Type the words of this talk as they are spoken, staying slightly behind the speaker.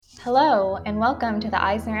Hello, and welcome to the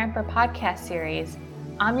Eisner Emperor podcast series.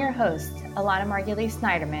 I'm your host, Alana Margulies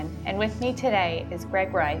Snyderman, and with me today is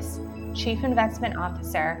Greg Rice, Chief Investment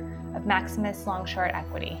Officer of Maximus Long-Short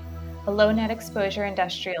Equity, a low net exposure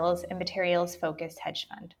industrials and materials focused hedge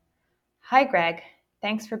fund. Hi, Greg.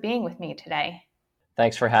 Thanks for being with me today.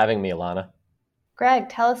 Thanks for having me, Alana. Greg,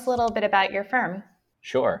 tell us a little bit about your firm.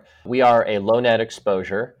 Sure. We are a low net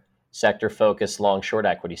exposure, sector-focused long-short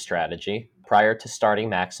equity strategy. Prior to starting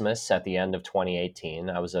Maximus at the end of 2018,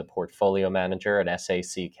 I was a portfolio manager at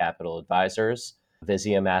SAC Capital Advisors,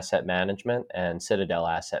 Visium Asset Management, and Citadel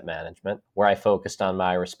Asset Management, where I focused on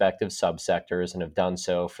my respective subsectors and have done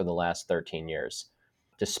so for the last 13 years.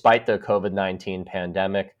 Despite the COVID-19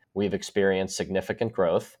 pandemic, we've experienced significant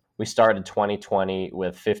growth. We started 2020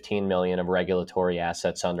 with 15 million of regulatory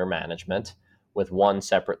assets under management, with one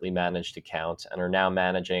separately managed account, and are now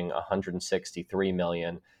managing 163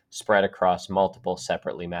 million spread across multiple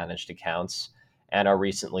separately managed accounts and our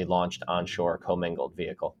recently launched onshore commingled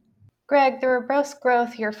vehicle. Greg, the robust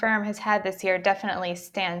growth your firm has had this year definitely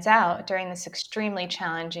stands out during this extremely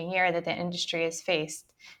challenging year that the industry has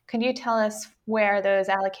faced. Could you tell us where those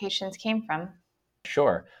allocations came from?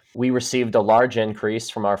 Sure. We received a large increase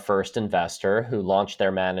from our first investor who launched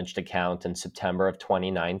their managed account in September of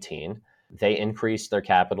 2019. They increased their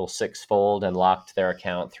capital sixfold and locked their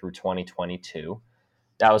account through 2022.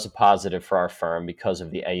 That was a positive for our firm because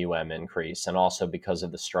of the AUM increase and also because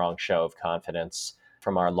of the strong show of confidence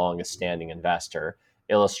from our longest standing investor,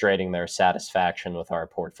 illustrating their satisfaction with our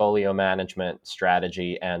portfolio management,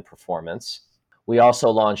 strategy, and performance. We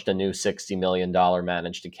also launched a new $60 million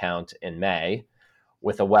managed account in May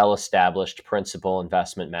with a well-established principal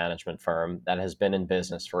investment management firm that has been in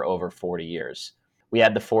business for over 40 years. We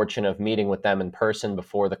had the fortune of meeting with them in person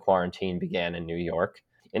before the quarantine began in New York.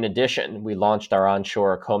 In addition, we launched our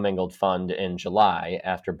onshore commingled fund in July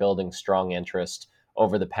after building strong interest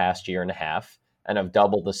over the past year and a half and have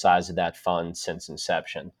doubled the size of that fund since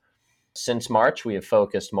inception. Since March, we have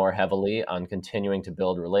focused more heavily on continuing to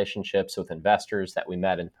build relationships with investors that we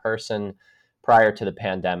met in person prior to the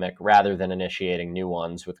pandemic rather than initiating new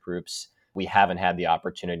ones with groups we haven't had the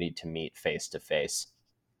opportunity to meet face to face.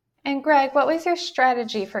 And Greg, what was your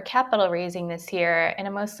strategy for capital raising this year in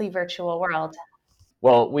a mostly virtual world?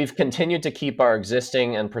 Well, we've continued to keep our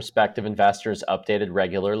existing and prospective investors updated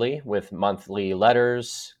regularly with monthly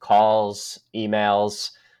letters, calls, emails,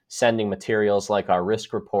 sending materials like our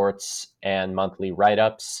risk reports and monthly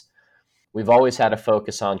write-ups. We've always had a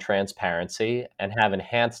focus on transparency and have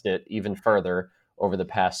enhanced it even further over the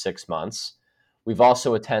past 6 months. We've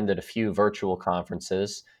also attended a few virtual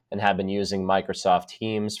conferences and have been using Microsoft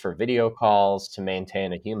Teams for video calls to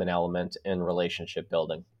maintain a human element in relationship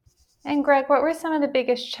building. And Greg, what were some of the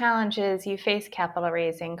biggest challenges you face capital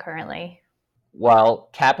raising currently? Well,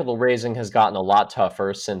 capital raising has gotten a lot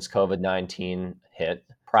tougher since COVID-19 hit.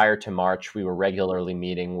 Prior to March, we were regularly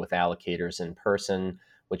meeting with allocators in person,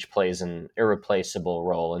 which plays an irreplaceable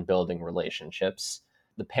role in building relationships.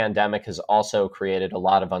 The pandemic has also created a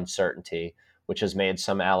lot of uncertainty, which has made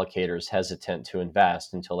some allocators hesitant to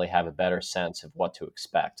invest until they have a better sense of what to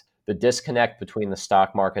expect. The disconnect between the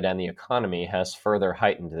stock market and the economy has further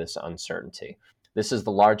heightened this uncertainty. This is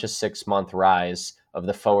the largest 6-month rise of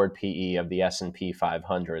the forward PE of the S&P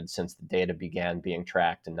 500 since the data began being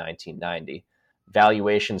tracked in 1990.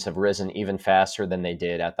 Valuations have risen even faster than they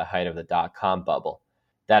did at the height of the dot-com bubble.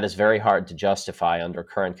 That is very hard to justify under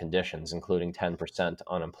current conditions, including 10%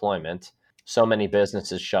 unemployment. So many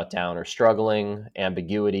businesses shut down or struggling,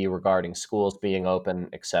 ambiguity regarding schools being open,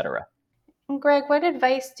 etc. And Greg, what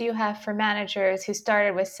advice do you have for managers who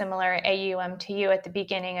started with similar AUM to you at the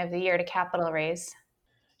beginning of the year to capital raise?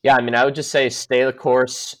 Yeah, I would just say stay the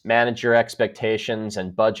course, manage your expectations,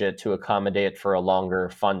 and budget to accommodate for a longer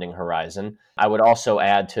funding horizon. I would also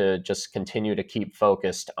add to just continue to keep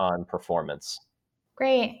focused on performance.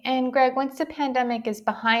 Great. And Greg, once the pandemic is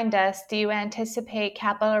behind us, do you anticipate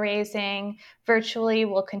capital raising virtually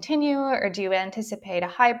will continue, or do you anticipate a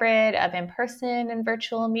hybrid of in-person and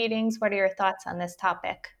virtual meetings? What are your thoughts on this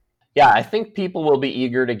topic? Yeah, I think people will be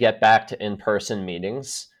eager to get back to in-person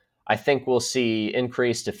meetings. I think we'll see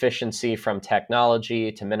increased efficiency from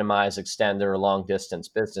technology to minimize extended or long-distance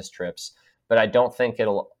business trips, but I don't think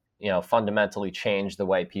it'll, fundamentally change the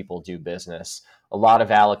way people do business. A lot of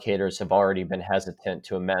allocators have already been hesitant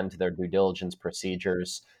to amend their due diligence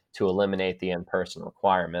procedures to eliminate the in-person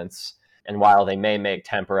requirements. And while they may make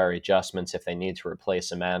temporary adjustments if they need to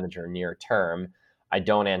replace a manager near term, I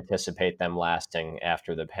don't anticipate them lasting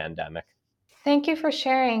after the pandemic. Thank you for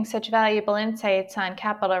sharing such valuable insights on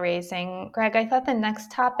capital raising. Greg, I thought the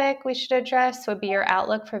next topic we should address would be your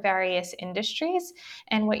outlook for various industries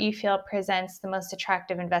and what you feel presents the most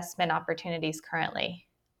attractive investment opportunities currently.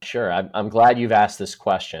 Sure. I'm glad you've asked this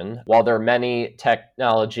question. While there are many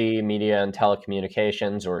technology, media, and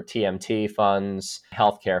telecommunications, or TMT funds,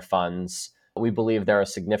 healthcare funds, we believe there are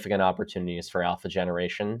significant opportunities for alpha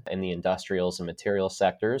generation in the industrials and materials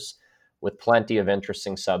sectors, with plenty of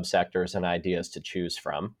interesting subsectors and ideas to choose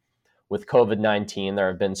from. With COVID-19, there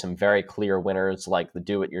have been some very clear winners like the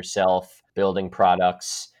do-it-yourself, building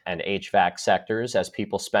products, and HVAC sectors as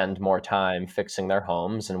people spend more time fixing their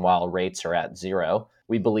homes. And while rates are at zero,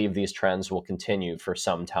 we believe these trends will continue for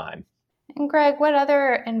some time. And Greg, what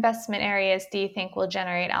other investment areas do you think will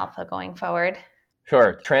generate alpha going forward?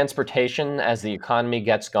 Sure, transportation as the economy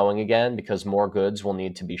gets going again because more goods will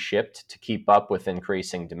need to be shipped to keep up with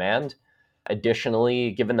increasing demand.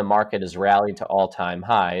 Additionally, given the market has rallied to all-time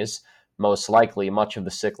highs, most likely much of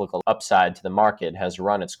the cyclical upside to the market has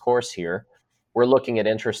run its course here. We're looking at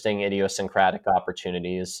interesting idiosyncratic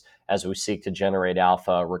opportunities as we seek to generate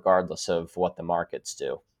alpha regardless of what the markets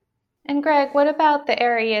do. And Greg, what about the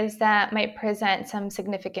areas that might present some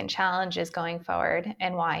significant challenges going forward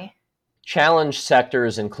and why? Challenge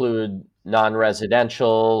sectors include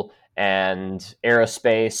non-residential and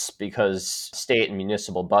aerospace because state and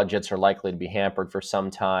municipal budgets are likely to be hampered for some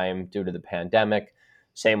time due to the pandemic.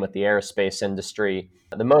 Same with the aerospace industry.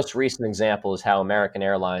 The most recent example is how American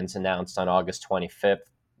Airlines announced on August 25th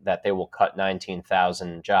that they will cut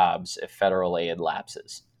 19,000 jobs if federal aid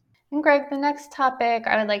lapses. And Greg, the next topic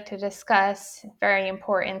I would like to discuss, very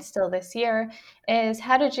important still this year, is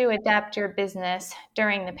how did you adapt your business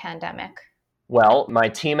during the pandemic? Well, my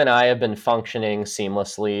team and I have been functioning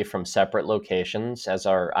seamlessly from separate locations as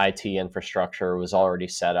our IT infrastructure was already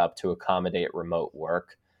set up to accommodate remote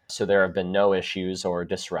work. So there have been no issues or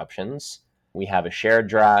disruptions. We have a shared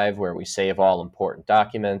drive where we save all important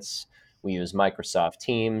documents. We use Microsoft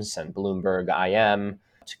Teams and Bloomberg IM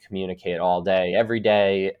to communicate all day, every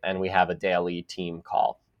day, and we have a daily team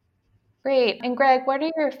call. Great. And Greg, what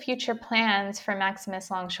are your future plans for Maximus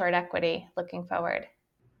Long Short Equity looking forward?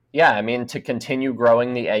 Yeah, I mean, to continue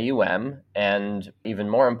growing the AUM and even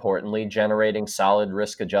more importantly, generating solid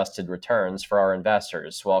risk adjusted returns for our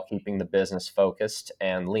investors while keeping the business focused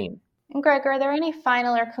and lean. And Greg, are there any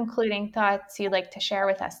final or concluding thoughts you'd like to share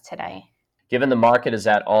with us today? Given the market is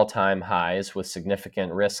at all time highs with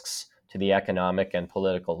significant risks to the economic and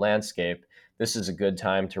political landscape, this is a good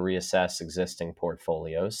time to reassess existing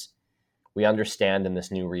portfolios. We understand in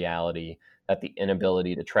this new reality that the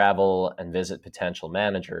inability to travel and visit potential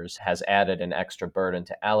managers has added an extra burden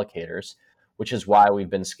to allocators, which is why we've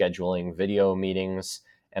been scheduling video meetings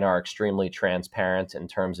and are extremely transparent in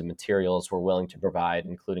terms of materials we're willing to provide,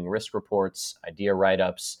 including risk reports, idea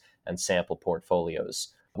write-ups, and sample portfolios.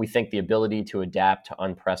 We think the ability to adapt to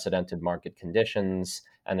unprecedented market conditions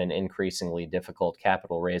and an increasingly difficult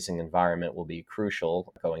capital raising environment will be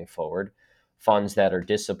crucial going forward. Funds that are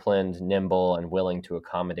disciplined, nimble, and willing to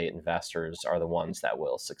accommodate investors are the ones that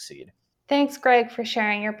will succeed. Thanks, Greg, for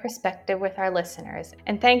sharing your perspective with our listeners.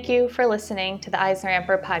 And thank you for listening to the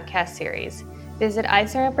EisnerAmper podcast series. Visit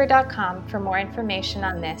EisnerAmper.com for more information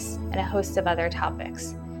on this and a host of other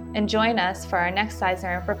topics. And join us for our next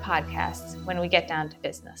EisnerAmper podcast when we get down to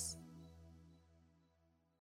business.